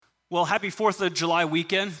Well, happy 4th of July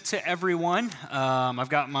weekend to everyone. I've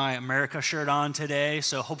got my America shirt on today,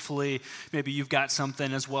 so hopefully maybe you've got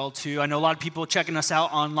something as well too. I know a lot of people checking us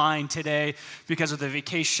out online today because of the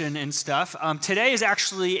vacation and stuff. Today is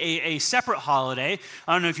actually a separate holiday.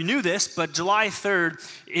 I don't know if you knew this, but July 3rd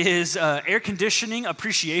is Air Conditioning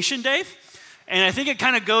Appreciation Day. And I think it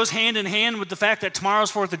kind of goes hand in hand with the fact that tomorrow's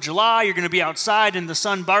 4th of July, you're going to be outside in the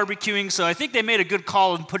sun barbecuing, so I think they made a good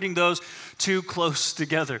call in putting those two close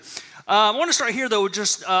together. I want to start here, though,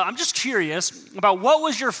 I'm just curious about what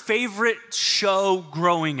was your favorite show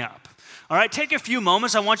growing up? All right, take a few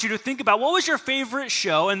moments. I want you to think about what was your favorite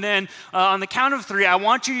show, and then on the count of 3, I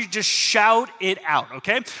want you to just shout it out,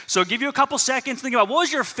 okay? So I'll give you a couple seconds. Think about what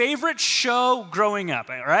was your favorite show growing up,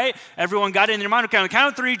 all right? Everyone got it in your mind? Okay, on the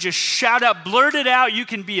count of 3, just shout out, blurt it out. You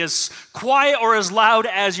can be as quiet or as loud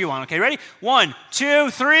as you want, okay? Ready? 1,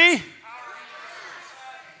 2, 3.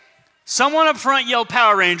 Someone up front yelled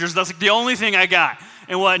Power Rangers. That's like the only thing I got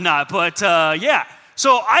and whatnot. But yeah.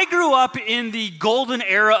 So I grew up in the golden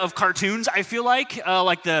era of cartoons, I feel like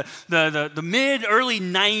the mid-early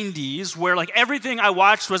 90s, where like everything I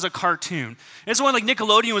watched was a cartoon. It's when like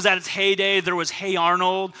Nickelodeon was at its heyday. There was Hey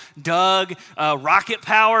Arnold, Doug, Rocket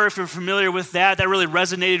Power, if you're familiar with that. That really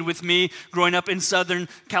resonated with me growing up in Southern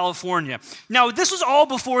California. Now, this was all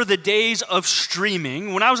before the days of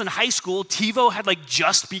streaming. When I was in high school, TiVo had like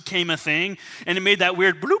just became a thing, and it made that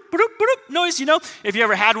weird bloop, bloop, bloop noise, you know? If you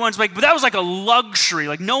ever had one, but that was like a luxury.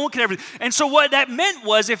 Like no one could ever. And so what that meant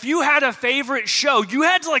was if you had a favorite show, you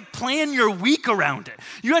had to like plan your week around it.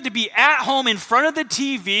 You had to be at home in front of the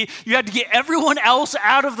TV. You had to get everyone else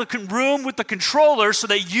out of the room with the controller so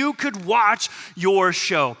that you could watch your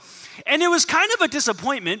show. And it was kind of a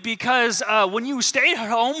disappointment because when you stayed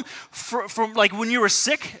home from like when you were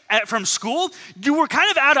sick from school, you were kind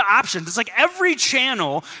of out of options. It's like every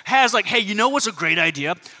channel has like, hey, you know what's a great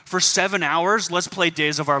idea? For 7 hours, let's play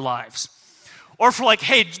Days of Our Lives. Or for like,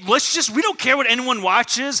 hey, we don't care what anyone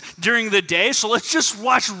watches during the day, so let's just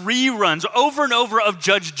watch reruns over and over of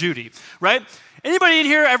Judge Judy, right? Anybody in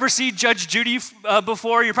here ever see Judge Judy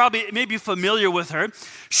before? You're probably maybe familiar with her.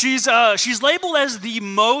 She's labeled as the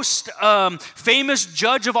most famous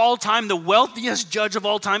judge of all time, the wealthiest judge of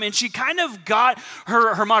all time, and she kind of got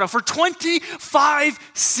her motto for 25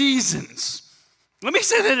 seasons. Let me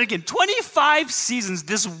say that again. 25 seasons,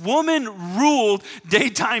 this woman ruled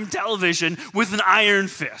daytime television with an iron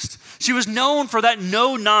fist. She was known for that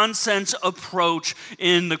no-nonsense approach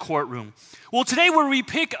in the courtroom. Well, today where we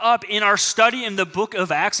pick up in our study in the book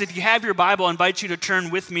of Acts, if you have your Bible, I invite you to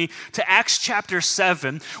turn with me to Acts chapter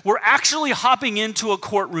 7. We're actually hopping into a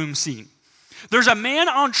courtroom scene. There's a man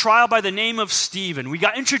on trial by the name of Stephen. We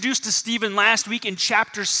got introduced to Stephen last week in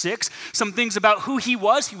chapter 6, some things about who he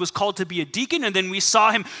was. He was called to be a deacon, and then we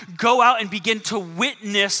saw him go out and begin to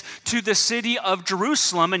witness to the city of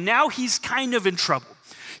Jerusalem, and now he's kind of in trouble.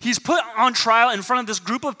 He's put on trial in front of this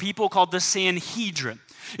group of people called the Sanhedrin.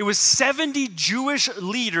 It was 70 Jewish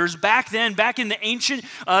leaders back then, back in the ancient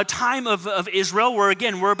time of Israel, where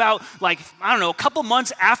again, we're about a couple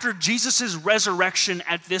months after Jesus' resurrection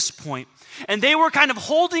at this point. And they were kind of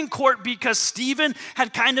holding court because Stephen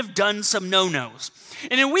had kind of done some no-nos.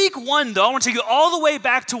 And in week 1, though, I want to take you all the way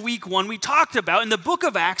back to week 1, we talked about in the book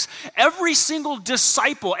of Acts, every single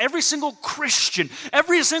disciple, every single Christian,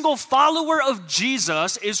 every single follower of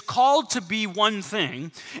Jesus is called to be one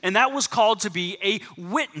thing, and that was called to be a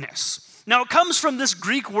witness. Now, it comes from this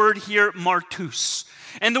Greek word here, martus.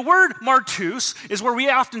 And the word martus is where we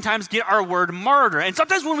oftentimes get our word martyr. And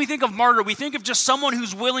sometimes when we think of martyr, we think of just someone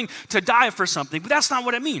who's willing to die for something. But that's not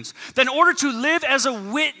what it means. That in order to live as a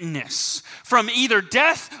witness from either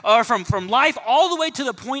death or from life all the way to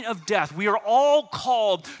the point of death, we are all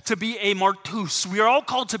called to be a martus. We are all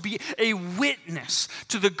called to be a witness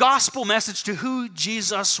to the gospel message, to who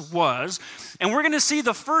Jesus was. And we're going to see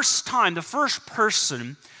the first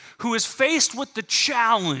person who is faced with the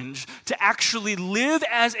challenge to actually live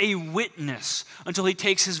as a witness until he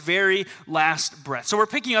takes his very last breath. So we're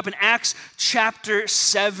picking up in Acts chapter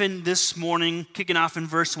 7 this morning, kicking off in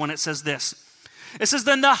verse 1. It says this. It says,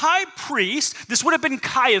 then the high priest, this would have been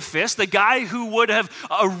Caiaphas, the guy who would have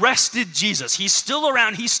arrested Jesus. He's still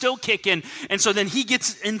around, he's still kicking, and so then he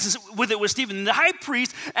gets into with it with Stephen. And the high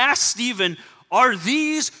priest asked Stephen, are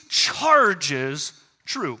these charges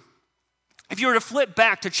true? If you were to flip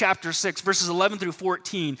back to chapter 6, verses 11 through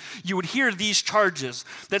 14, you would hear these charges,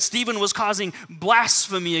 that Stephen was causing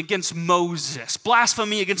blasphemy against Moses,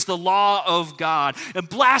 blasphemy against the law of God, and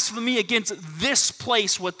blasphemy against this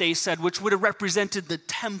place, what they said, which would have represented the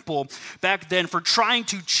temple back then, for trying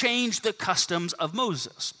to change the customs of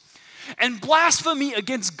Moses. And blasphemy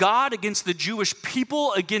against God, against the Jewish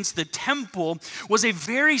people, against the temple was a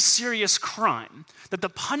very serious crime. That the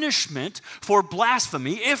punishment for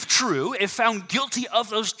blasphemy, if true, if found guilty of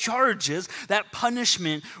those charges, that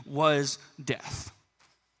punishment was death.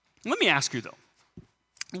 Let me ask you though,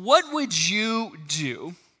 what would you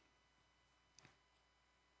do?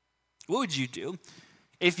 What would you do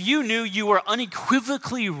if you knew you were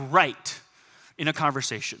unequivocally right in a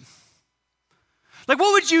conversation? Like,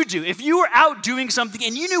 what would you do if you were out doing something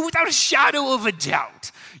and you knew without a shadow of a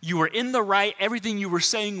doubt you were in the right, everything you were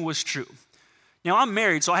saying was true? Now, I'm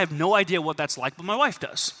married, so I have no idea what that's like, but my wife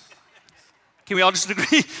does. Can we all just agree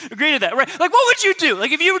to that, right? Like, what would you do?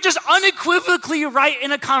 Like, if you were just unequivocally right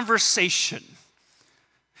in a conversation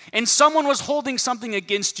and someone was holding something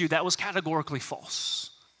against you that was categorically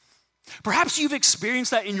false. Perhaps you've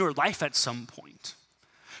experienced that in your life at some point.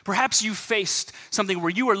 Perhaps you faced something where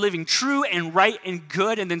you are living true and right and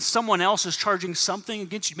good, and then someone else is charging something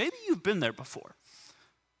against you. Maybe you've been there before.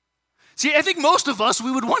 See, I think most of us,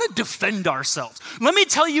 we would want to defend ourselves. Let me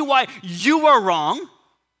tell you why you are wrong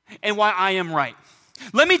and why I am right.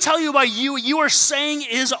 Let me tell you why you are saying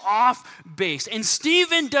is off base. And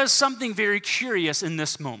Stephen does something very curious in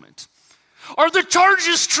this moment. Are the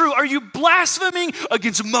charges true? Are you blaspheming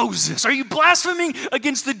against Moses? Are you blaspheming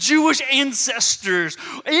against the Jewish ancestors?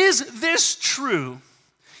 Is this true?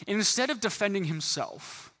 And instead of defending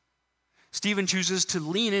himself, Stephen chooses to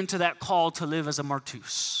lean into that call to live as a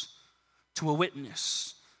martus, to a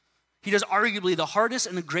witness. He does arguably the hardest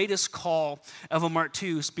and the greatest call of a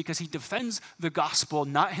martus because he defends the gospel,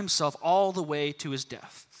 not himself, all the way to his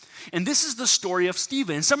death. And this is the story of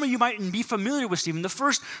Stephen. And some of you might be familiar with Stephen, the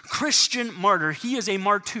first Christian martyr. He is a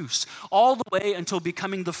martus all the way until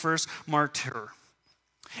becoming the first martyr.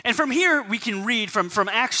 And from here, we can read from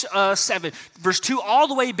Acts 7, verse 2, all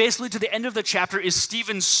the way basically to the end of the chapter is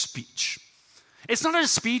Stephen's speech. It's not a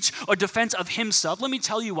speech or defense of himself. Let me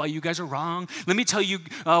tell you why you guys are wrong. Let me tell you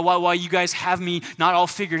why you guys have me not all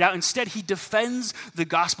figured out. Instead, he defends the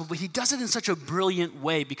gospel, but he does it in such a brilliant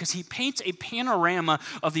way because he paints a panorama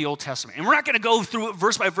of the Old Testament. And we're not going to go through it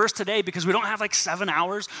verse by verse today because we don't have like 7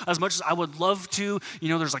 hours as much as I would love to. You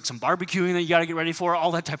know, there's like some barbecuing that you got to get ready for,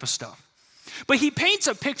 all that type of stuff. But he paints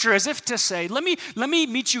a picture as if to say, let me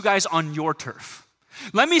meet you guys on your turf.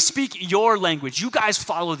 Let me speak your language. You guys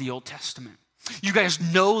follow the Old Testament. You guys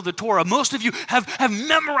know the Torah. Most of you have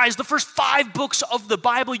memorized the first 5 books of the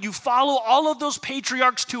Bible. You follow all of those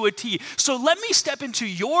patriarchs to a T. So let me step into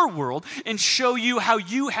your world and show you how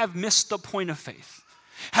you have missed the point of faith,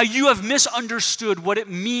 how you have misunderstood what it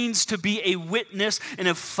means to be a witness and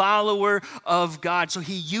a follower of God. So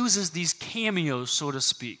he uses these cameos, so to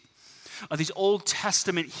speak, of these Old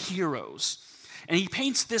Testament heroes. And he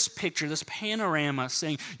paints this picture, this panorama,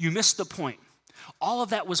 saying, you missed the point. All of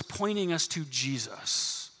that was pointing us to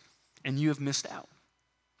Jesus, and you have missed out.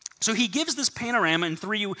 So he gives this panorama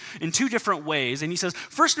in 2 different ways, and he says,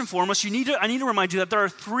 first and foremost, I need to remind you that there are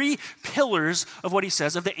 3 pillars of what he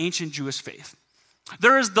says of the ancient Jewish faith.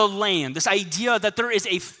 There is the land, this idea that there is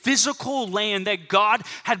a physical land that God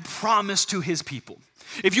had promised to his people.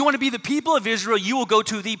 If you want to be the people of Israel, you will go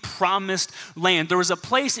to the promised land. There is a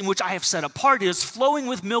place in which I have set apart. It is flowing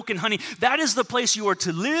with milk and honey. That is the place you are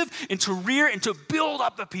to live and to rear and to build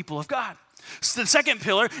up the people of God. So the second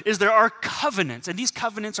pillar is there are covenants, and these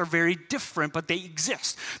covenants are very different, but they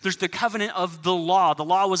exist. There's the covenant of the law. The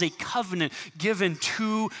law was a covenant given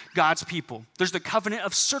to God's people. There's the covenant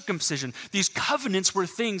of circumcision. These covenants were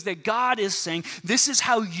things that God is saying, this is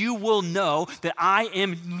how you will know that I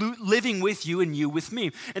am living with you and you with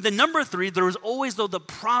me. And then number 3, there is always, though, the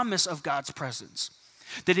promise of God's presence,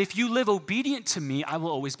 that if you live obedient to me, I will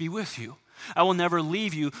always be with you. I will never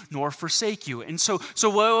leave you nor forsake you. And so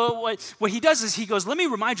what he does is he goes, let me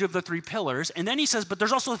remind you of the 3 pillars. And then he says, but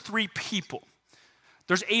there's also 3 people.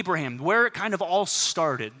 There's Abraham, where it kind of all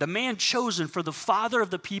started, the man chosen for the father of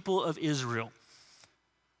the people of Israel.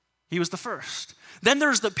 He was the first. Then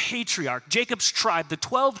there's the patriarch, Jacob's tribe, the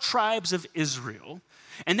 12 tribes of Israel.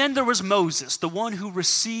 And then there was Moses, the one who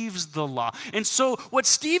receives the law. And so what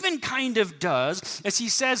Stephen kind of does is he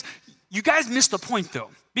says, you guys missed the point though.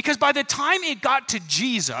 Because by the time it got to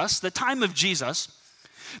Jesus, the time of Jesus,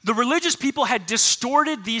 the religious people had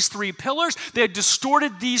distorted these 3 pillars. They had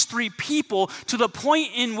distorted these 3 people to the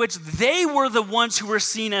point in which they were the ones who were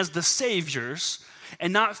seen as the saviors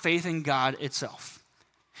and not faith in God itself.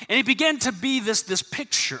 And it began to be this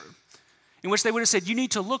picture in which they would have said, you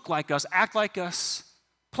need to look like us, act like us,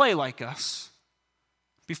 play like us,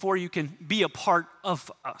 before you can be a part of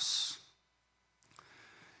us.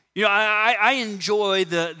 You know, I enjoy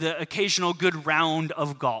the occasional good round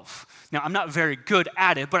of golf. Now, I'm not very good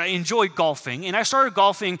at it, but I enjoy golfing. And I started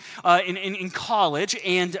golfing in college,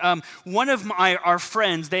 and one of our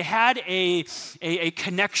friends, they had a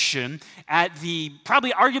connection at the,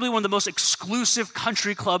 probably arguably one of the most exclusive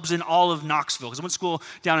country clubs in all of Knoxville, because I went to school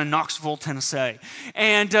down in Knoxville, Tennessee.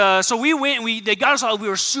 And so we went, they got us all, we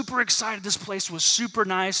were super excited. This place was super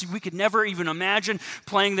nice. We could never even imagine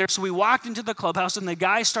playing there. So we walked into the clubhouse, and the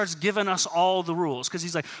guy starts giving us all the rules, because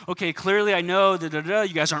he's like, okay, clearly I know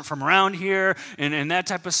you guys aren't from around here, and that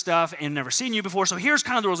type of stuff, and never seen you before, so here's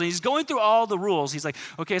kind of the rules. And he's going through all the rules. He's like,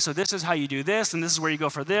 okay, so this is how you do this, and this is where you go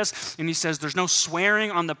for this. And he says there's no swearing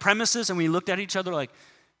on the premises, and we looked at each other like,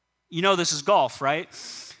 you know this is golf, right?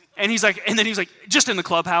 And then he's like, just in the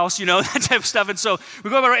clubhouse, that type of stuff. And so we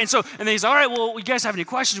go over, and then he's, all right, well, you guys have any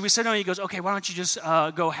questions? We said, no. He goes, okay, why don't you just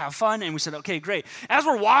go have fun? And we said, okay, great. As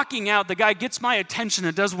we're walking out, the guy gets my attention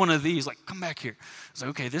and does one of these, like, come back here. I was like,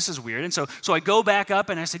 okay, this is weird. And so I go back up,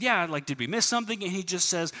 and I said, yeah, like, did we miss something? And he just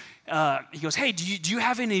says, he goes, hey, do you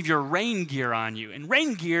have any of your rain gear on you? And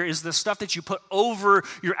rain gear is the stuff that you put over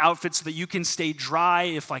your outfit so that you can stay dry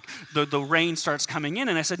if, like, the rain starts coming in.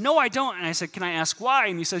 And I said, no, I don't. And I said, can I ask why?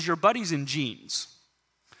 And he says, your buddy's in jeans.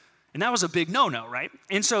 And that was a big no-no, right?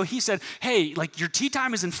 And so he said, hey, like, your tee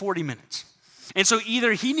time is in 40 minutes. And so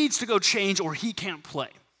either he needs to go change or he can't play.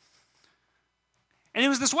 And it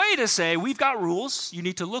was this way to say, we've got rules. You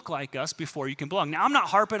need to look like us before you can belong. Now, I'm not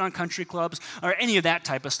harping on country clubs or any of that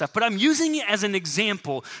type of stuff, but I'm using it as an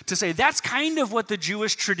example to say that's kind of what the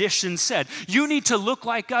Jewish tradition said. You need to look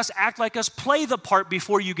like us, act like us, play the part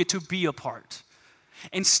before you get to be a part.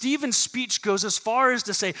 And Stephen's speech goes as far as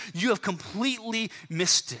to say, you have completely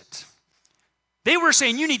missed it. They were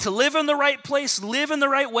saying you need to live in the right place, live in the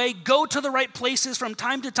right way, go to the right places from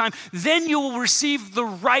time to time, then you will receive the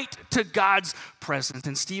right to God's presence.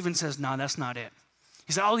 And Stephen says, no, that's not it.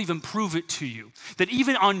 He said, I'll even prove it to you, that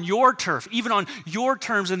even on your turf, even on your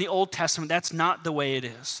terms in the Old Testament, that's not the way it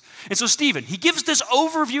is. And so Stephen, he gives this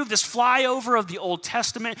overview, this flyover of the Old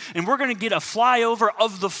Testament, and we're going to get a flyover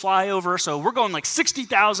of the flyover. So we're going like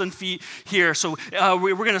 60,000 feet here. So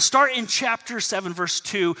we're going to start in chapter 7, verse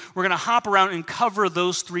 2. We're going to hop around and cover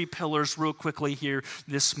those three pillars real quickly here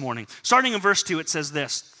this morning. Starting in verse 2, it says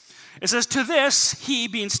this. It says, to this, he,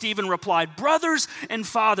 being Stephen, replied, brothers and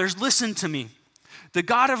fathers, listen to me. The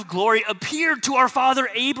God of glory appeared to our father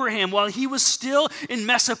Abraham while he was still in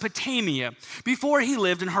Mesopotamia, before he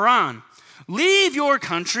lived in Haran. Leave your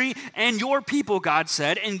country and your people, God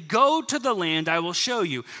said, and go to the land I will show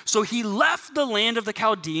you. So he left the land of the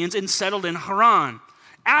Chaldeans and settled in Haran.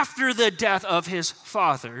 After the death of his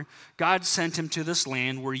father, God sent him to this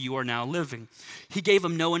land where you are now living. He gave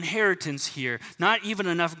him no inheritance here, not even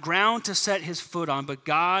enough ground to set his foot on, but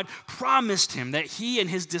God promised him that he and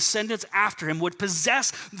his descendants after him would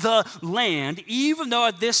possess the land, even though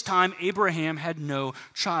at this time Abraham had no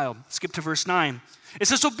child. Skip to verse 9. It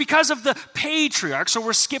says, so because of the patriarchs, so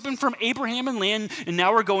we're skipping from Abraham and land, and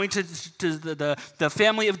now we're going to the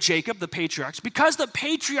family of Jacob, the patriarchs. Because the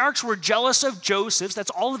patriarchs were jealous of Joseph's, that's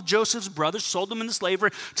all of Joseph's brothers, sold him into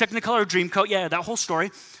slavery, Technicolor Dreamcoat, yeah, that whole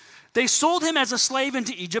story. They sold him as a slave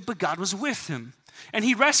into Egypt, but God was with him. And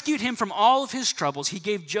he rescued him from all of his troubles. He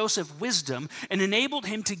gave Joseph wisdom and enabled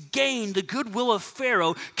him to gain the goodwill of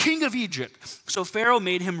Pharaoh, king of Egypt. So Pharaoh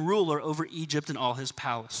made him ruler over Egypt and all his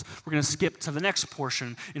palace. We're going to skip to the next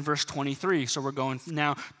portion in verse 23. So we're going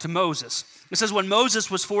now to Moses. It says, when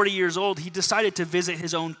Moses was 40 years old, he decided to visit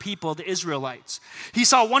his own people, the Israelites. He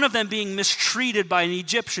saw one of them being mistreated by an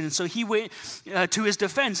Egyptian, so he went to his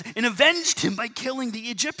defense and avenged him by killing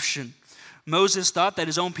the Egyptian. Moses thought that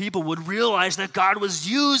his own people would realize that God was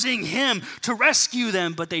using him to rescue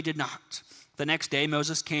them, but they did not. The next day,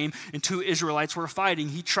 Moses came and two Israelites were fighting.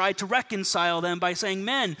 He tried to reconcile them by saying,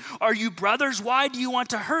 men, are you brothers? Why do you want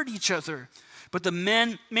to hurt each other? But the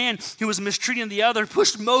man who was mistreating the other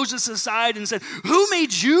pushed Moses aside and said, who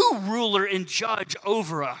made you ruler and judge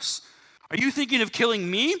over us? Are you thinking of killing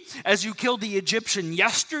me as you killed the Egyptian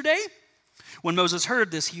yesterday? When Moses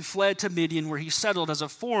heard this, he fled to Midian, where he settled as a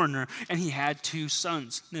foreigner, and he had two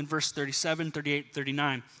sons. And in verse 37, 38,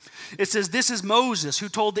 39, it says, this is Moses who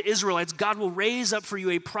told the Israelites, God will raise up for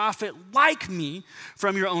you a prophet like me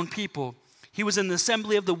from your own people. He was in the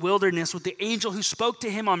assembly of the wilderness with the angel who spoke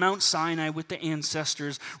to him on Mount Sinai with the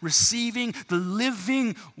ancestors, receiving the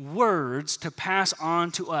living words to pass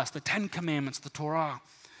on to us, the 10 Commandments, the Torah.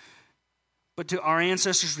 But to our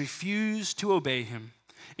ancestors refused to obey him.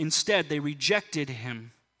 Instead, they rejected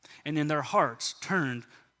him and in their hearts turned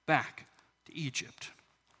back to Egypt.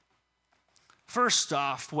 First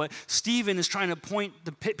off, what Stephen is trying to paint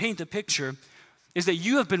the picture is that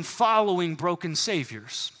you have been following broken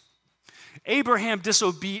saviors. Abraham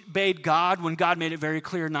disobeyed God when God made it very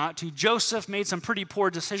clear not to. Joseph made some pretty poor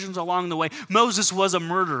decisions along the way. Moses was a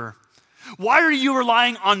murderer. Why are you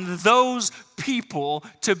relying on those people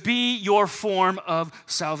to be your form of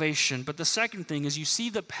salvation? But the second thing is you see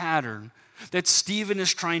the pattern that Stephen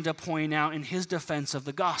is trying to point out in his defense of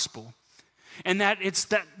the gospel. And that it's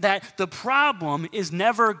that the problem is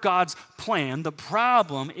never God's plan. The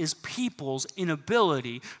problem is people's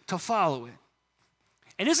inability to follow it.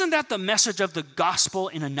 And isn't that the message of the gospel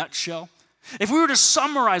in a nutshell? If we were to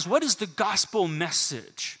summarize, what is the gospel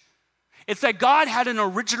message? It's that God had an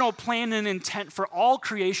original plan and intent for all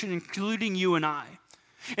creation, including you and I.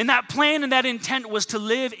 And that plan and that intent was to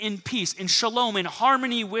live in peace, in shalom, in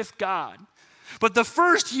harmony with God. But the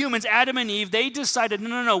first humans, Adam and Eve, they decided,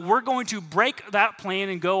 no, we're going to break that plan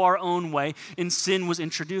and go our own way. And sin was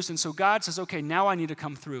introduced. And so God says, okay, now I need to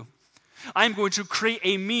come through. I'm going to create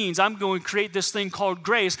a means. I'm going to create this thing called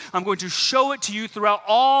grace. I'm going to show it to you throughout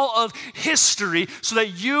all of history so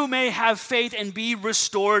that you may have faith and be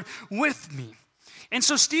restored with me. And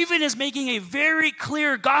so Stephen is making a very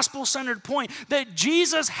clear gospel-centered point that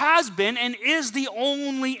Jesus has been and is the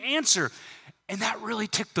only answer. And that really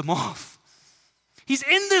ticked them off. He's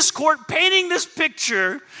in this court painting this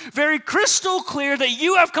picture very crystal clear that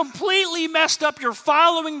you have completely messed up. You're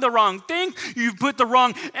following the wrong thing. You've put the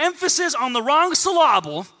wrong emphasis on the wrong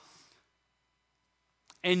syllable.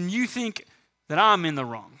 And you think that I'm in the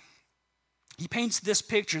wrong. He paints this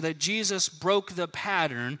picture that Jesus broke the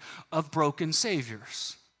pattern of broken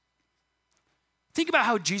saviors. Think about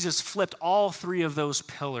how Jesus flipped all three of those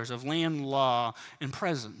pillars of land, law, and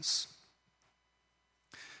presence.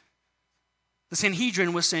 The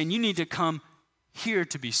Sanhedrin was saying, you need to come here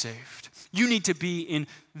to be saved. You need to be in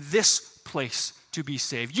this place to be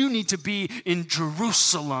saved. You need to be in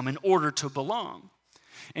Jerusalem in order to belong.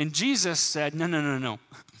 And Jesus said, no.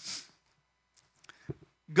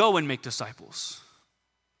 Go and make disciples.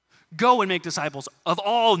 Go and make disciples of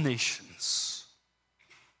all nations.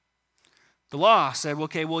 The law said,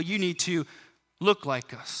 okay, well, you need to look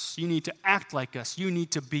like us. You need to act like us. You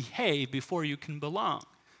need to behave before you can belong.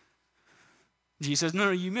 Jesus says, no,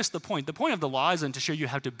 you missed the point. The point of the law isn't to show you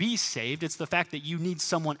how to be saved. It's the fact that you need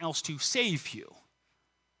someone else to save you.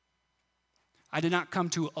 I did not come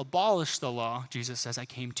to abolish the law, Jesus says. I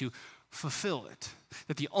came to fulfill it.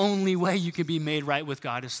 That the only way you can be made right with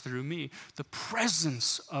God is through me. The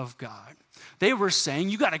presence of God. They were saying,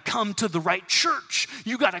 you got to come to the right church.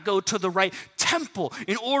 You got to go to the right temple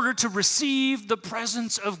in order to receive the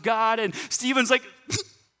presence of God. And Stephen's like,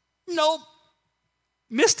 nope.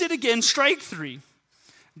 Missed it again, strike three.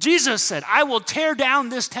 Jesus said, I will tear down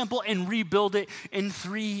this temple and rebuild it in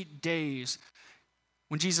 3 days.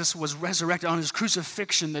 When Jesus was resurrected on his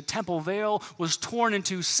crucifixion, the temple veil was torn in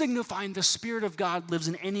two, signifying the Spirit of God lives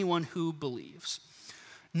in anyone who believes.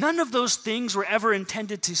 None of those things were ever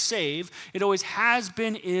intended to save. It always has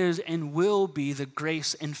been, is, and will be the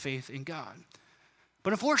grace and faith in God.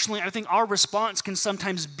 But unfortunately, I think our response can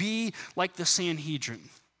sometimes be like the Sanhedrin.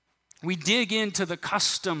 We dig into the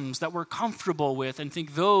customs that we're comfortable with and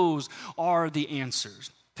think those are the answers.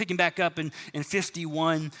 Picking back up in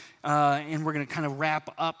 51, and we're going to kind of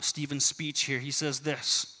wrap up Stephen's speech here. He says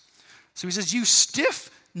this. So he says, you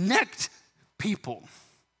stiff-necked people.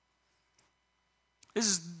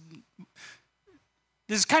 This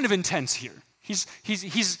is kind of intense here.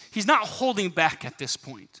 He's not holding back at this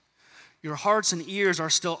point. Your hearts and ears are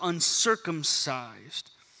still uncircumcised.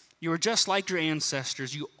 You are just like your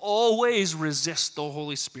ancestors. You always resist the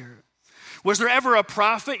Holy Spirit. Was there ever a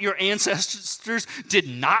prophet your ancestors did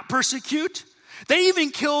not persecute? They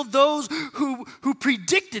even killed those who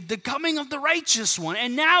predicted the coming of the righteous one.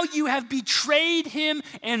 And now you have betrayed him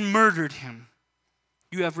and murdered him.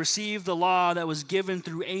 You have received the law that was given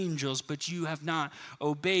through angels, but you have not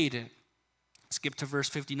obeyed it. Skip to verse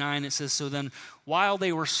 59. It says, so then while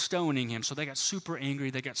they were stoning him, so they got super angry,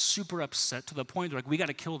 they got super upset to the point they're like, we got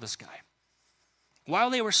to kill this guy.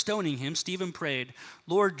 While they were stoning him, Stephen prayed,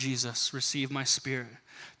 Lord Jesus, receive my spirit.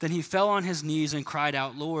 Then he fell on his knees and cried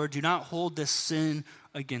out, Lord, do not hold this sin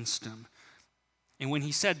against him. And when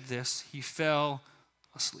he said this, he fell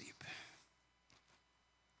asleep.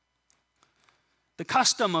 The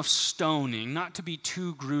custom of stoning, not to be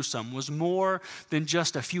too gruesome, was more than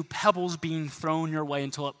just a few pebbles being thrown your way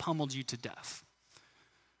until it pummeled you to death.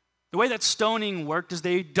 The way that stoning worked is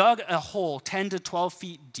they dug a hole 10 to 12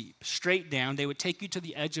 feet deep, straight down. They would take you to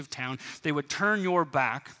the edge of town. They would turn your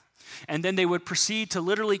back, and then they would proceed to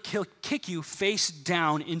literally kick you face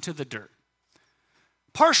down into the dirt,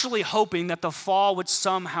 partially hoping that the fall would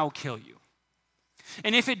somehow kill you.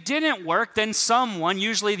 And if it didn't work, then someone,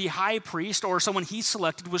 usually the high priest or someone he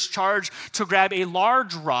selected, was charged to grab a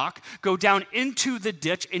large rock, go down into the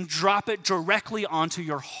ditch, and drop it directly onto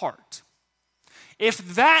your heart.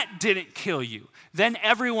 If that didn't kill you, then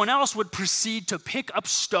everyone else would proceed to pick up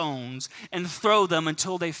stones and throw them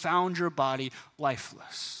until they found your body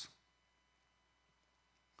lifeless.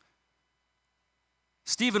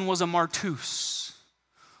 Stephen was a martus,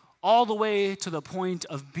 all the way to the point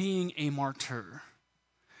of being a martyr,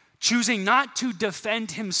 choosing not to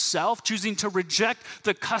defend himself, choosing to reject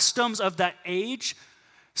the customs of that age,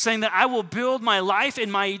 saying that I will build my life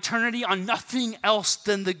and my eternity on nothing else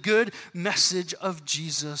than the good message of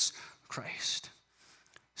Jesus Christ.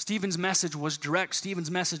 Stephen's message was direct.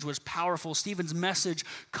 Stephen's message was powerful. Stephen's message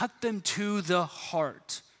cut them to the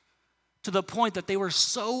heart, to the point that they were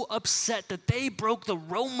so upset that they broke the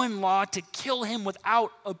Roman law to kill him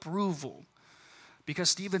without approval, because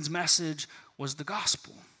Stephen's message was the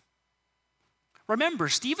gospel. Remember,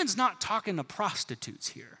 Stephen's not talking to prostitutes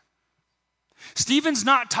here. Stephen's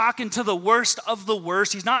not talking to the worst of the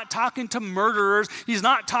worst. He's not talking to murderers. He's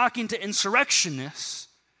not talking to insurrectionists.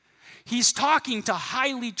 He's talking to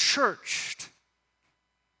highly churched,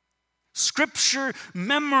 scripture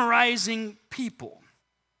memorizing people,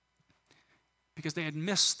 because they had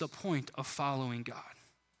missed the point of following God.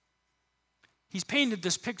 He's painted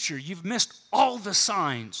this picture. You've missed all the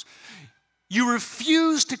signs. You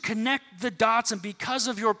refuse to connect the dots, and because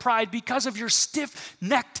of your pride, because of your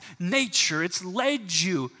stiff-necked nature, it's led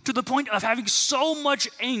you to the point of having so much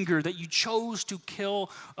anger that you chose to kill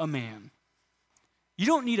a man. You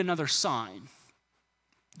don't need another sign.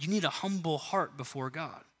 You need a humble heart before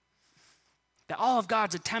God. That all of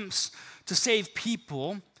God's attempts to save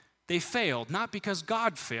people, they failed, not because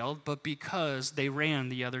God failed, but because they ran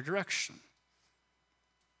the other direction.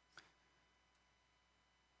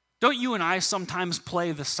 Don't you and I sometimes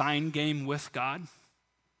play the sign game with God?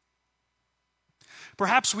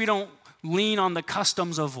 Perhaps we don't lean on the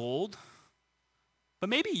customs of old, but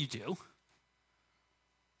maybe you do.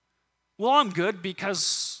 Well, I'm good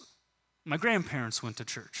because my grandparents went to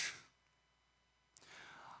church.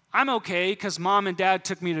 I'm okay because mom and dad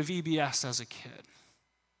took me to VBS as a kid.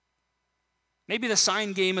 Maybe the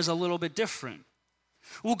sign game is a little bit different.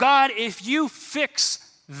 Well, God, if you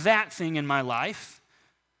fix that thing in my life,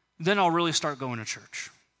 then I'll really start going to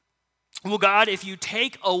church. Well, God, if you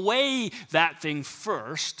take away that thing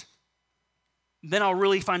first, then I'll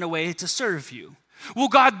really find a way to serve you. Well,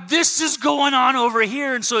 God, this is going on over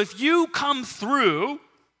here, and so if you come through,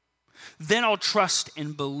 then I'll trust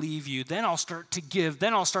and believe you. Then I'll start to give.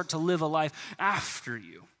 Then I'll start to live a life after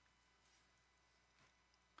you.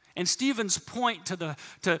 And Stephen's point to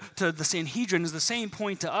the Sanhedrin is the same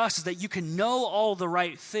point to us, is that you can know all the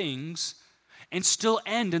right things and still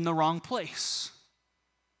end in the wrong place.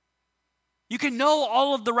 You can know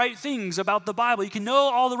all of the right things about the Bible. You can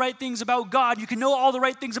know all the right things about God. You can know all the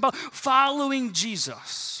right things about following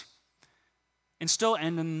Jesus and still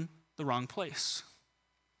end in the wrong place.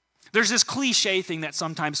 There's this cliche thing that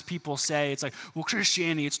sometimes people say. It's like, well,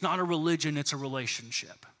 Christianity, it's not a religion, it's a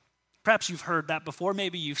relationship. Perhaps you've heard that before.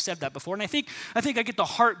 Maybe you've said that before. And I think I get the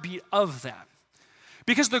heartbeat of that.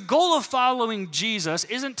 Because the goal of following Jesus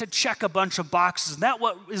isn't to check a bunch of boxes. That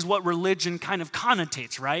is what religion kind of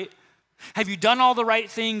connotates, right? Have you done all the right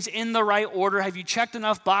things in the right order? Have you checked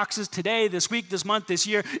enough boxes today, this week, this month, this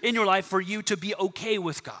year in your life for you to be okay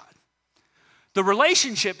with God? The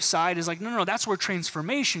relationship side is like, no, that's where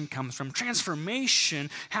transformation comes from. Transformation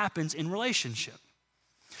happens in relationship.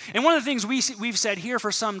 And one of the things we've said here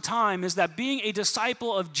for some time is that being a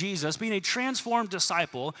disciple of Jesus, being a transformed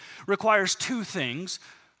disciple, requires two things,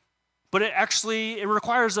 but it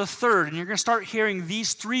requires a third. And you're going to start hearing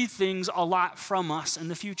these three things a lot from us in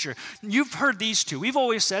the future. You've heard these two. We've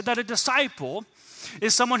always said that a disciple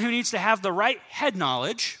is someone who needs to have the right head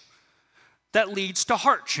knowledge that leads to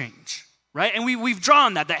heart change. Right? And we've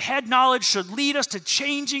drawn that head knowledge should lead us to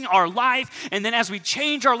changing our life. And then as we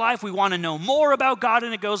change our life, we want to know more about God,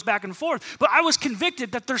 and it goes back and forth. But I was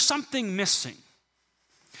convicted that there's something missing.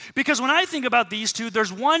 Because when I think about these two,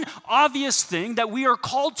 there's one obvious thing that we are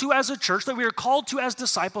called to as a church, that we are called to as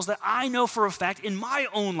disciples, that I know for a fact in my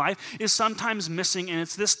own life is sometimes missing, and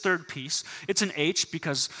it's this third piece. It's an H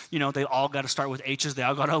because, they all got to start with H's. They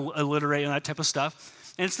all got to alliterate and that type of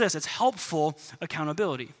stuff. And it's helpful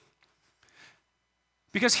accountability.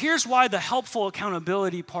 Because here's why the helpful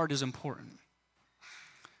accountability part is important.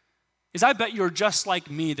 Is I bet you're just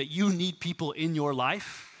like me, that you need people in your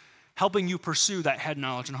life helping you pursue that head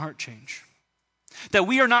knowledge and heart change. That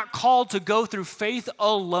we are not called to go through faith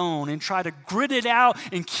alone and try to grit it out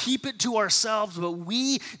and keep it to ourselves, but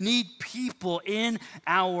we need people in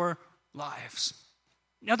our lives.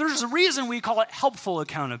 Now, there's a reason we call it helpful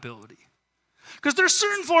accountability. Because there's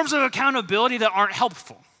certain forms of accountability that aren't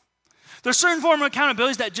helpful. There's certain forms of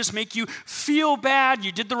accountabilities that just make you feel bad,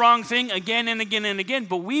 you did the wrong thing again and again and again,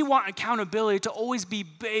 but we want accountability to always be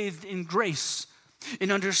bathed in grace,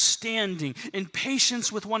 in understanding, in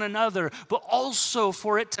patience with one another, but also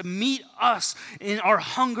for it to meet us in our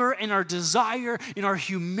hunger and our desire, in our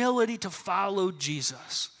humility to follow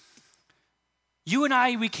Jesus. You and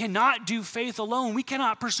I, we cannot do faith alone. We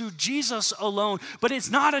cannot pursue Jesus alone, but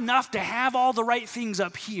it's not enough to have all the right things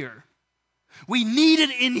up here. We need it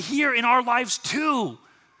in here in our lives too.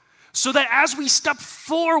 So that as we step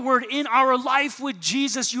forward in our life with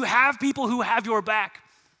Jesus, you have people who have your back.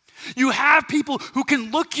 You have people who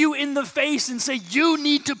can look you in the face and say, you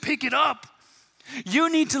need to pick it up.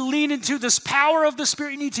 You need to lean into this power of the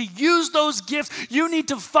Spirit. You need to use those gifts. You need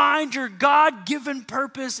to find your God-given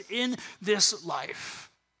purpose in this life.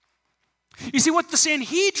 You see, what the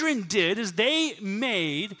Sanhedrin did is they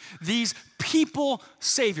made these people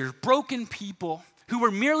saviors, broken people who were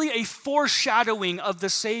merely a foreshadowing of the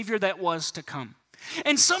Savior that was to come.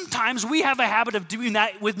 And sometimes we have a habit of doing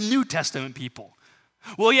that with New Testament people.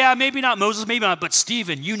 Well, yeah, maybe not Moses, maybe not, but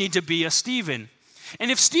Stephen, you need to be a Stephen. And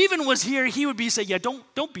if Stephen was here, he would be saying, yeah,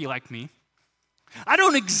 don't be like me. I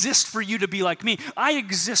don't exist for you to be like me. I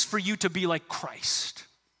exist for you to be like Christ.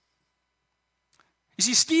 You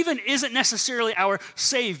see, Stephen isn't necessarily our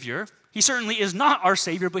Savior. He certainly is not our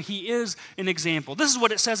Savior, but he is an example. This is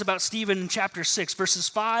what it says about Stephen in chapter 6, verses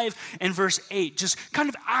 5 and verse 8, just kind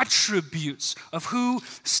of attributes of who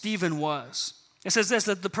Stephen was. It says this,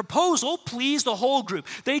 that the proposal pleased the whole group.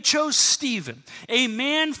 They chose Stephen, a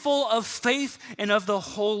man full of faith and of the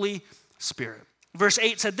Holy Spirit. Verse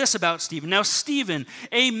 8 said this about Stephen. Now Stephen,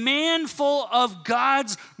 a man full of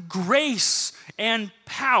God's grace and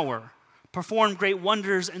power, performed great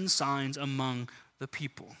wonders and signs among the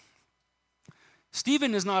people.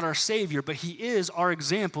 Stephen is not our Savior, but he is our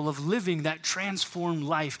example of living that transformed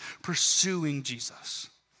life, pursuing Jesus.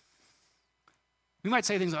 We might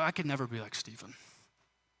say things like, I could never be like Stephen.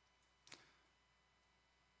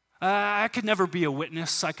 I could never be a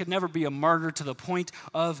witness. I could never be a martyr to the point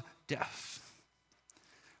of death.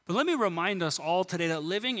 But let me remind us all today that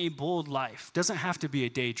living a bold life doesn't have to be a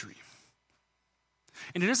daydream.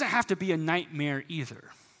 And it doesn't have to be a nightmare either.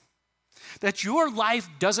 That your life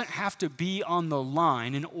doesn't have to be on the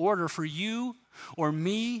line in order for you or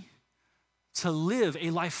me to live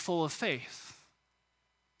a life full of faith.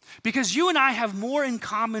 Because you and I have more in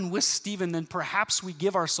common with Stephen than perhaps we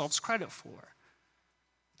give ourselves credit for.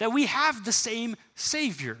 That we have the same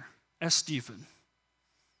Savior as Stephen.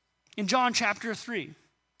 In John chapter 3,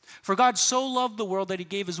 for God so loved the world that he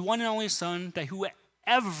gave his one and only Son, that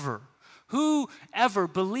whoever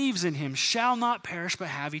believes in him shall not perish but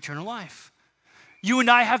have eternal life. You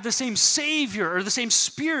and I have the same Savior, or the same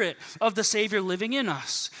Spirit of the Savior living in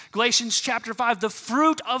us. Galatians chapter 5, the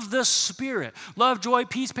fruit of the Spirit. Love, joy,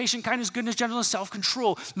 peace, patience, kindness, goodness, gentleness,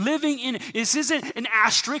 self-control. Living in it. This isn't an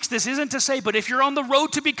asterisk. This isn't to say, but if you're on the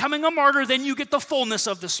road to becoming a martyr, then you get the fullness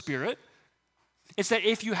of the Spirit. It's that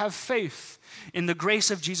if you have faith in the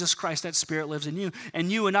grace of Jesus Christ, that Spirit lives in you.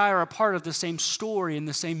 And you and I are a part of the same story and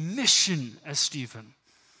the same mission as Stephen.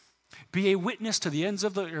 Be a witness to the ends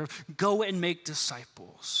of the earth. Go and make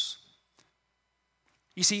disciples.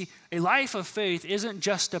 You see, a life of faith isn't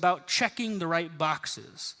just about checking the right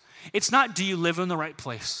boxes. It's not, do you live in the right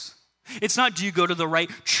place? It's not, do you go to the right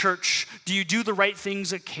church? Do you do the right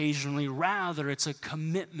things occasionally? Rather, it's a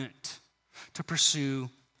commitment to pursue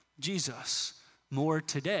Jesus more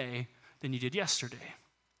today than you did yesterday.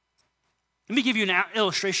 Let me give you an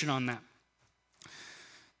illustration on that.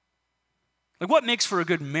 Like, what makes for a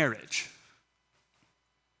good marriage?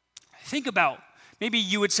 Think about, maybe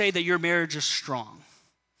you would say that your marriage is strong.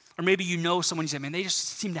 Or maybe you know someone, you say, man, they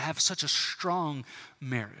just seem to have such a strong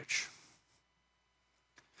marriage.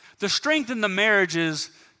 The strength in the marriage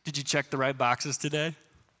is, did you check the right boxes today?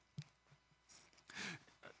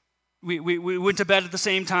 We went to bed at the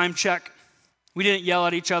same time, check. We didn't yell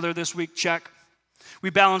at each other this week, check.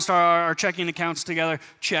 We balanced our checking accounts together,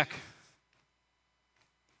 check.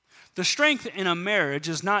 The strength in a marriage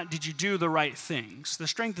is not, did you do the right things? The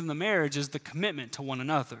strength in the marriage is the commitment to one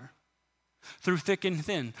another. Through thick and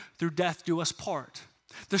thin, through death do us part.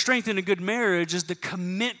 The strength in a good marriage is the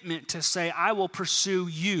commitment to say, I will pursue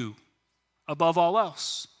you above all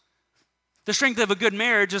else. The strength of a good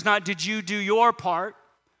marriage is not, did you do your part?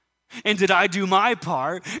 And did I do my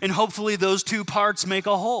part? And hopefully those two parts make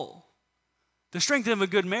a whole. The strength of a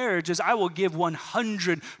good marriage is I will give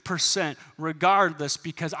 100% regardless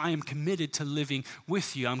because I am committed to living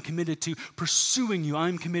with you. I'm committed to pursuing you.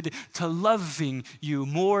 I'm committed to loving you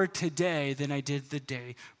more today than I did the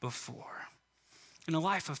day before. And a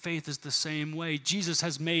life of faith is the same way. Jesus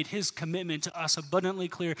has made his commitment to us abundantly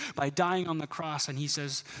clear by dying on the cross, and he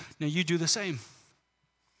says, now you do the same.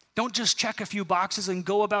 Don't just check a few boxes and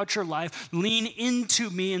go about your life. Lean into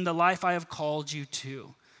me in the life I have called you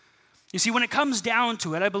to. You see, when it comes down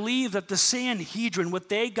to it, I believe that the Sanhedrin, what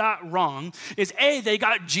they got wrong is they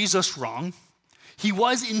got Jesus wrong. He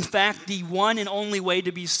was, in fact, the one and only way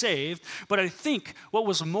to be saved. But I think what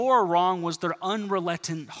was more wrong was their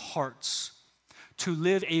unrelentant hearts to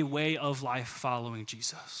live a way of life following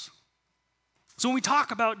Jesus. So when we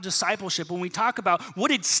talk about discipleship, when we talk about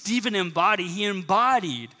what did Stephen embody, he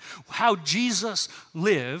embodied how Jesus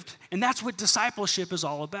lived, and that's what discipleship is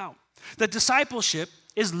all about. The discipleship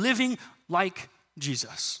is living like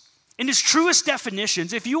Jesus. In its truest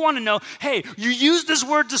definitions, if you want to know, hey, you use this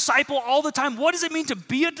word disciple all the time. What does it mean to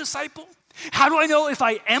be a disciple? How do I know if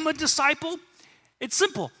I am a disciple? It's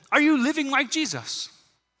simple. Are you living like Jesus?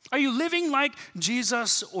 Are you living like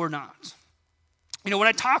Jesus or not? You know, when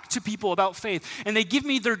I talk to people about faith and they give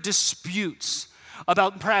me their disputes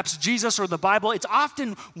about perhaps Jesus or the Bible, it's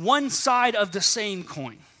often one side of the same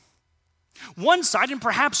coin. One side, and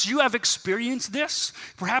perhaps you have experienced this,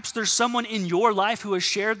 perhaps there's someone in your life who has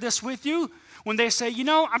shared this with you, when they say, you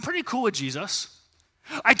know, I'm pretty cool with Jesus.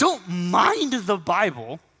 I don't mind the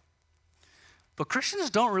Bible, but Christians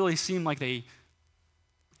don't really seem like they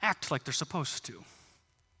act like they're supposed to.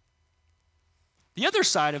 The other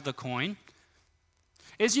side of the coin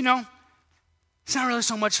is, you know, it's not really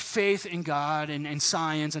so much faith in God and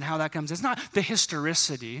science and how that comes. It's not the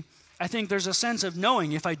historicity. I think there's a sense of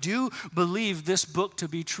knowing if I do believe this book to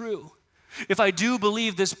be true, if I do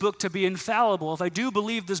believe this book to be infallible, if I do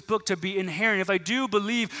believe this book to be inerrant, if I do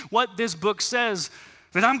believe what this book says,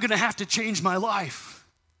 then I'm going to have to change my life.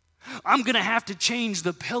 I'm going to have to change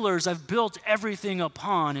the pillars I've built everything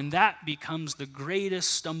upon, and that becomes the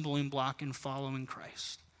greatest stumbling block in following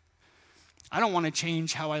Christ. I don't want to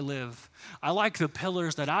change how I live. I like the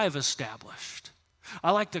pillars that I've established.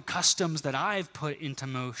 I like the customs that I've put into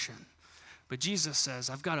motion. But Jesus says,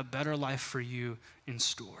 I've got a better life for you in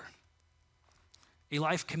store. A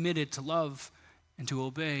life committed to love and to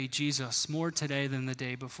obey Jesus more today than the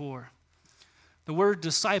day before. The word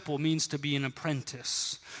disciple means to be an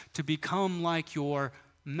apprentice, to become like your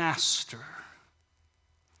master.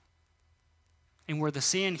 And where the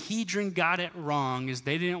Sanhedrin got it wrong is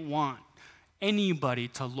they didn't want anybody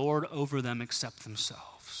to lord over them except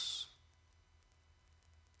themselves.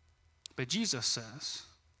 But Jesus says,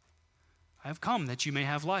 I have come that you may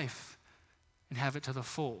have life and have it to the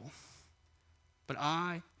full. But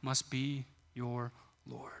I must be your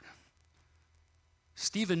Lord.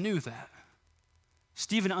 Stephen knew that.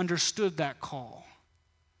 Stephen understood that call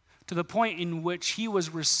to the point in which he was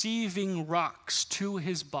receiving rocks to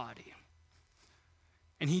his body.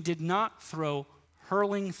 And he did not throw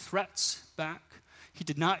hurling threats back. He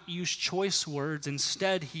did not use choice words.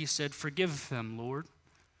 Instead, he said, forgive them, Lord.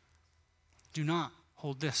 Do not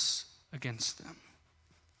hold this against them.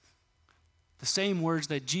 The same words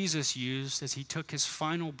that Jesus used as he took his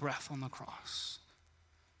final breath on the cross.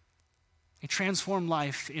 A transformed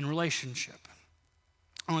life in relationship.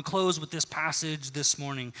 I want to close with this passage this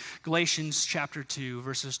morning. Galatians chapter 2,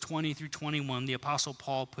 verses 20 through 21. The Apostle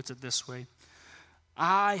Paul puts it this way.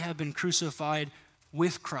 I have been crucified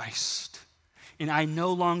with Christ, and I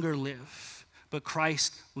no longer live, but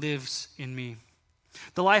Christ lives in me.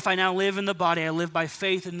 The life I now live in the body, I live by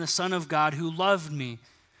faith in the Son of God who loved me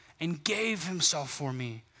and gave himself for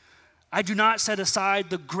me. I do not set aside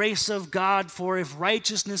the grace of God, for if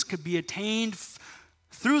righteousness could be attained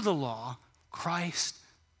through the law, Christ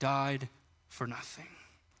died for nothing.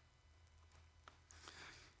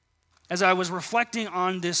 As I was reflecting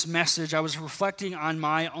on this message, I was reflecting on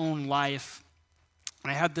my own life,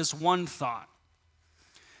 and I had this one thought.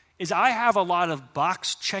 Is I have a lot of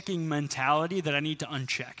box-checking mentality that I need to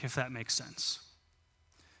uncheck, if that makes sense.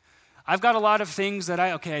 I've got a lot of things that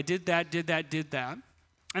I did that.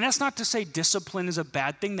 And that's not to say discipline is a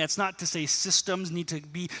bad thing. That's not to say systems need to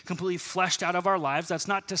be completely fleshed out of our lives. That's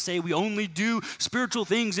not to say we only do spiritual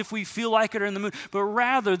things if we feel like it or in the mood. But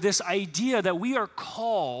rather this idea that we are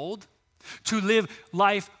called to live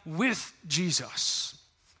life with Jesus,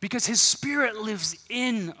 because his Spirit lives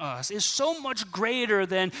in us, is so much greater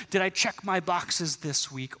than, did I check my boxes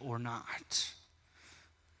this week or not?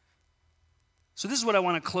 So this is what I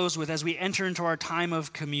want to close with as we enter into our time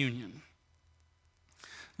of communion.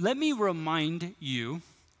 Let me remind you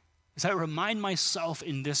is I remind myself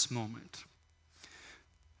in this moment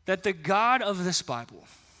that the God of this Bible,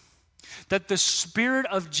 that the Spirit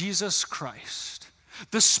of Jesus Christ,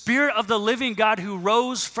 the Spirit of the living God who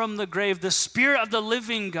rose from the grave, the Spirit of the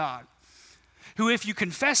living God, who if you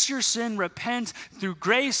confess your sin, repent through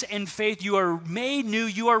grace and faith, you are made new,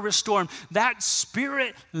 you are restored. That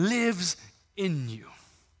Spirit lives in you.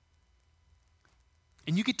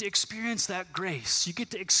 And you get to experience that grace. You get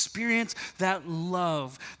to experience that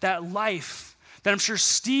love, that life that I'm sure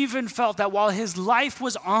Stephen felt, that while his life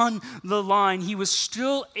was on the line, he was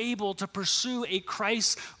still able to pursue a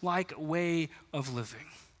Christ-like way of living.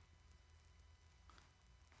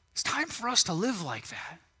 It's time for us to live like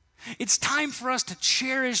that. It's time for us to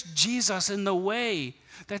cherish Jesus in the way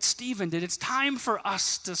that Stephen did. It's time for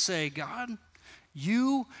us to say, God,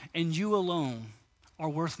 you and you alone are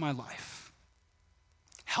worth my life.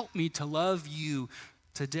 Help me to love you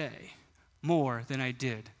today more than I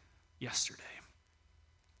did yesterday.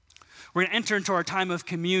 We're going to enter into our time of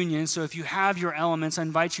communion, so if you have your elements, I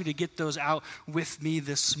invite you to get those out with me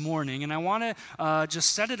this morning. And I want to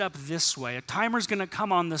just set it up this way. A timer's going to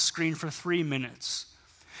come on the screen for 3 minutes.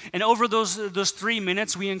 And over those 3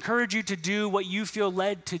 minutes, we encourage you to do what you feel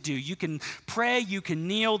led to do. You can pray, you can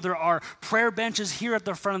kneel. There are prayer benches here at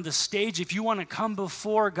the front of the stage. If you want to come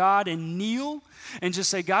before God and kneel and just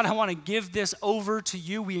say, God, I want to give this over to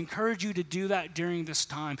you, we encourage you to do that during this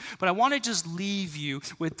time. But I want to just leave you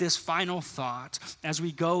with this final thought as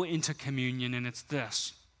we go into communion, and it's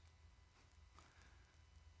this.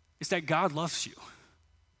 It's that God loves you.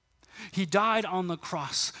 He died on the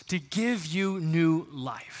cross to give you new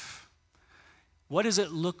life. What does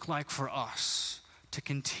it look like for us to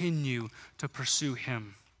continue to pursue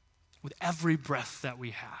him with every breath that we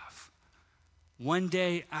have, one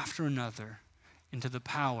day after another, into the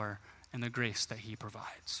power and the grace that he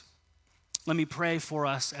provides? Let me pray for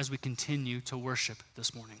us as we continue to worship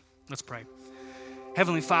this morning. Let's pray.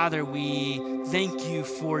 Heavenly Father, we thank you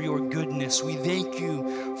for your goodness. We thank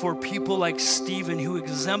you for people like Stephen who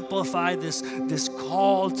exemplify this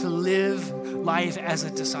call to live life as a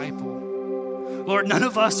disciple. Lord, none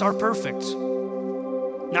of us are perfect,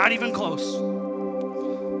 not even close.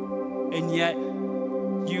 And yet,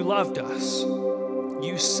 you loved us.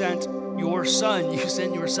 You sent your Son, you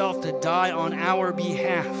sent yourself to die on our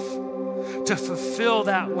behalf, to fulfill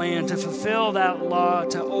that land, to fulfill that law,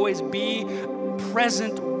 to always be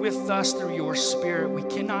present with us through your Spirit. We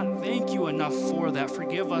cannot thank you enough for that.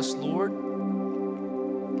 Forgive us, Lord.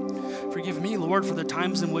 Forgive me, Lord, for the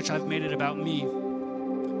times in which I've made it about me.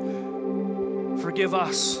 Forgive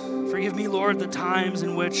us. Forgive me, Lord, the times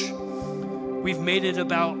in which we've made it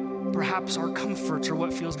about perhaps our comforts or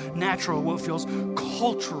what feels natural, what feels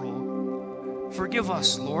cultural. Forgive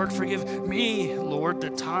us, Lord. Forgive me, Lord, the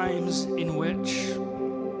times in which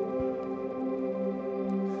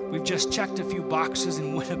we've just checked a few boxes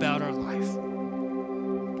and went about our life.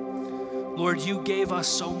 Lord, you gave us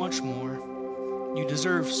so much more. You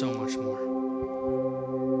deserve so much more.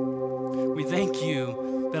 We thank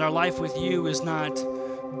you that our life with you is not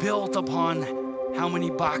built upon how many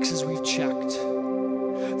boxes we've checked.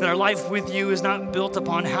 That our life with you is not built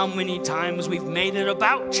upon how many times we've made it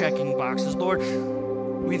about checking boxes. Lord,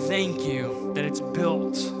 we thank you that it's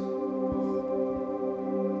built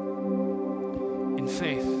in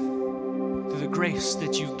faith, through the grace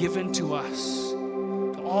that you've given to us,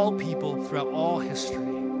 to all people throughout all history,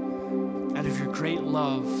 out of your great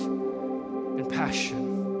love and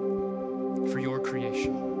passion for your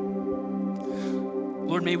creation.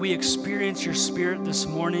 Lord, may we experience your Spirit this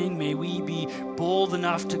morning. May we be bold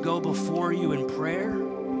enough to go before you in prayer,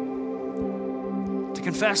 to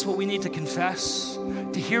confess what we need to confess,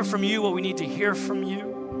 to hear from you what we need to hear from you.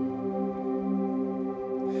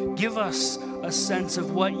 Give us a sense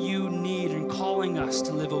of what you need in calling us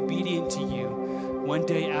to live obedient to you one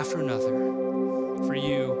day after another for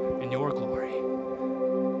you and your glory.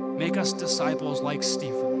 Make us disciples like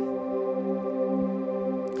Stephen,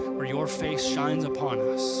 where your face shines upon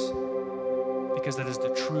us, because that is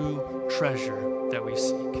the true treasure that we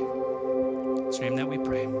seek. In His name that we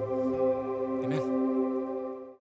pray.